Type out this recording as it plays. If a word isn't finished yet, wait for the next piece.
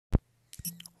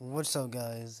What's up,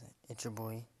 guys? It's your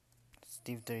boy,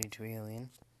 Steve32Alien.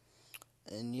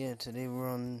 And yeah, today we're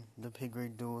on the Pig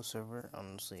Rig Duel server.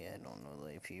 Honestly, I don't know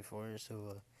the IP for it,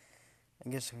 so I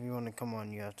guess if you want to come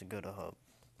on, you have to go to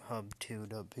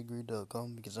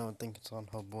hub2.pigrig.com because I don't think it's on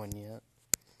hub 1 yet.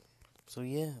 So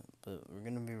yeah, but we're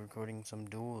gonna be recording some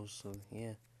duels, so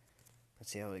yeah,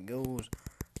 let's see how it goes.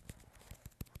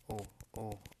 Oh,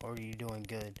 oh, are you doing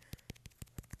good?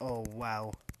 Oh,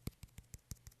 wow.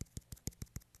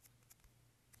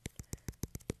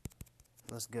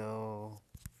 Let's go.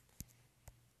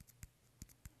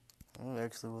 Oh, it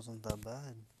actually wasn't that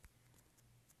bad.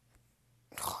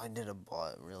 Oh, I did a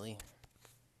bot, really?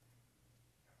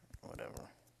 Whatever.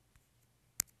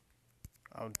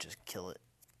 I'll just kill it.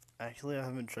 Actually, I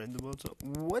haven't tried the bots.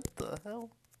 What the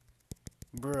hell?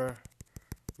 Bruh.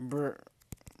 Bruh.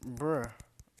 Bruh.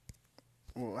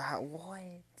 What?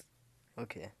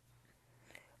 Okay.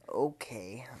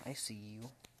 Okay, I see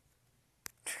you.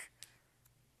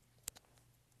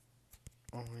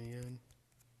 Oh my god.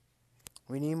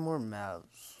 We need more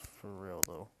maps, for real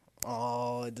though.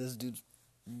 Oh, this dude's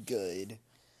good.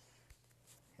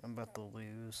 I'm about to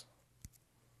lose.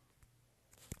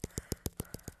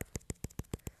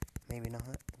 Maybe not.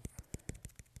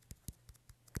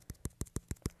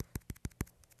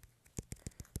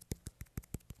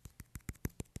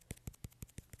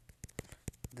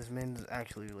 This man's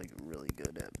actually like really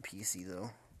good at PC though.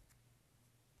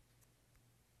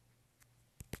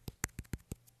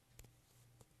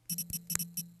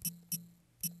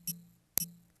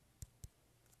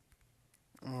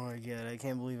 Oh my god, I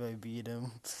can't believe I beat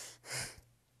him.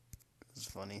 It's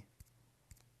funny.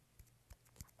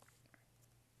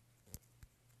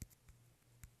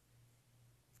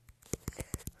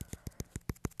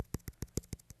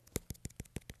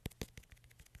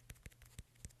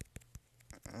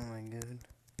 Oh my god.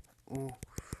 Ooh.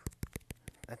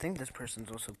 I think this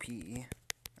person's also PE.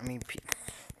 I mean,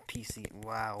 PC.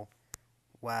 Wow.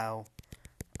 Wow.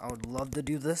 I would love to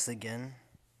do this again.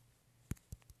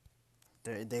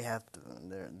 They have to.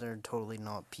 They're totally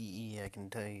not PE. I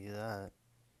can tell you that.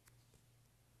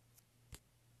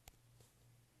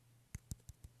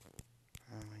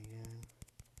 Oh my god.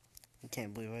 I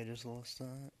can't believe I just lost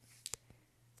that.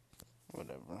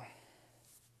 Whatever.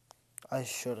 I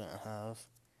shouldn't have.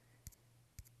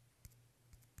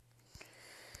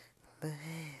 But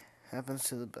hey, happens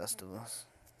to the best of us.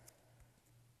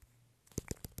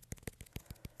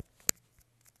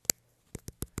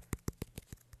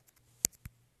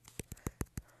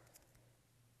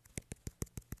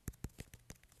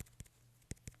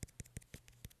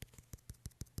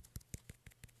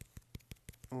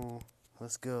 Ooh,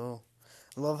 let's go.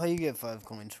 I love how you get 5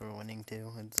 coins for winning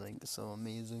too. It's like so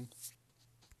amazing.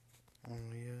 Oh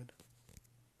my god.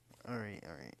 Alright,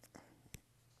 alright.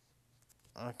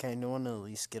 Okay, I want to at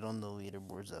least get on the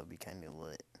leaderboards. That would be kind of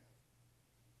lit.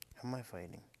 Who am I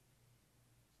fighting?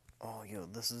 Oh, yo,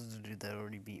 this is the dude that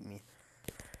already beat me.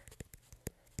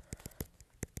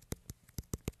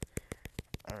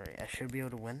 Alright, I should be able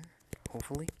to win.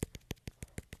 Hopefully.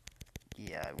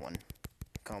 Yeah, I won.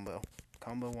 Combo.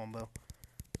 Combo wombo.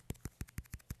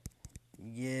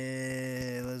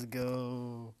 Yeah, let's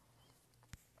go.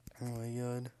 Oh my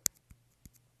god.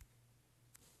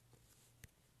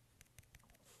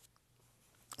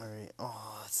 Alright.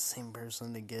 Oh, it's the same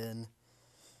person again.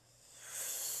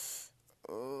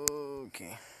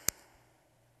 Okay.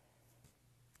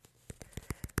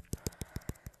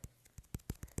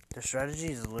 The strategy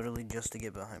is literally just to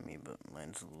get behind me, but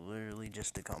mine's literally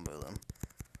just to combo them.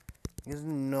 Because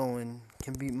no one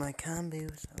can beat my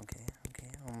combos. Okay, okay.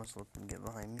 Almost let them get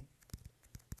behind me.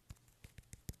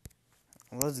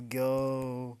 Let's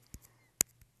go.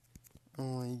 Oh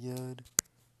my god.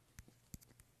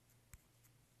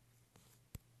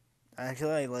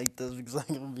 Actually, I like this because I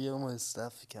can be on my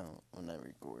staff account when I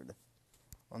record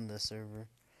on this server.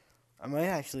 I might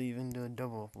actually even do a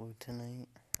double upload tonight.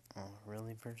 Oh,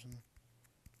 really, person?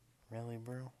 Really,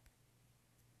 bro?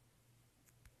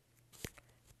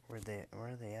 Where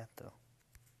are they at, though?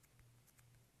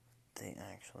 They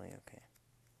actually, okay.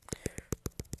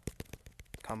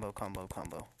 Combo, combo,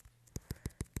 combo.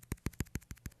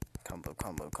 Combo,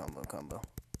 combo, combo, combo.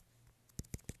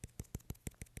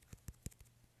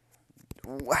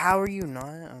 How are you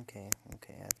not? Okay,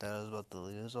 okay. I thought I was about to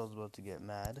lose. I was about to get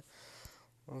mad.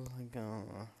 I was like,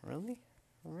 really?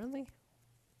 Really?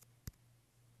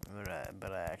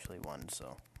 But I actually won,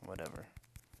 so whatever.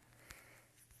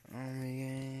 Oh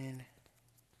my god.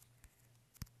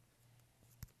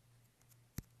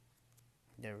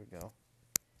 There we go.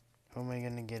 Who am I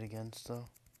gonna get against, though?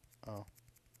 Oh.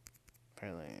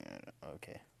 Apparently,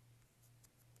 okay.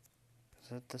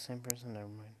 Is that the same person? Never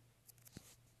mind.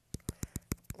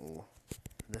 Oh,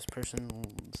 this person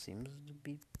seems to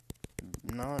be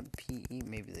not PE.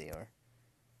 Maybe they are.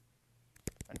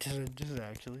 Just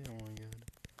actually. Oh my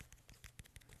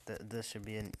god. This should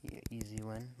be an easy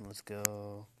win. Let's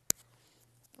go.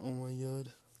 Oh my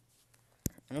god.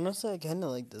 Honestly, I kind of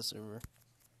like this server.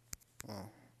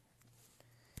 Well,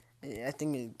 I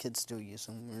think it could still use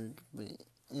some work,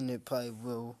 and it probably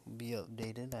will be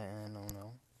updated. I don't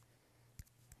know,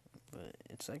 but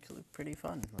it's actually pretty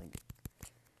fun. Like,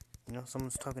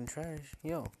 someone's talking trash.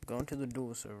 Yo, go into the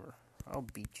duel server. I'll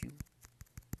beat you.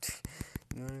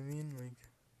 You know what I mean? Like,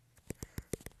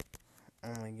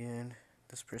 oh my god,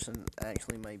 this person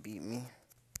actually might beat me.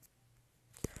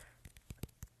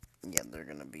 Yeah, they're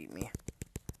gonna beat me.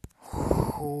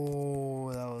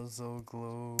 Oh, that was so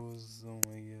close. Oh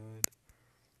my god.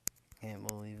 Can't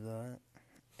believe that.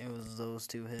 It was those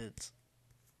two hits.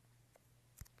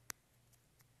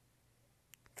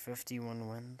 51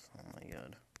 wins. Oh my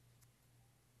god.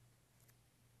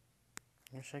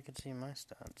 Wish I could see my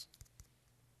stats.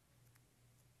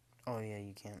 Oh yeah,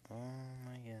 you can't. Oh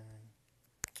my god.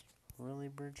 Really,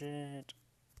 Bridget?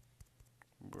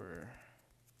 Brr.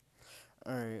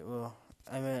 Alright, well,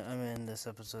 I'm gonna end this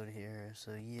episode here.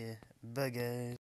 So yeah, bye guys.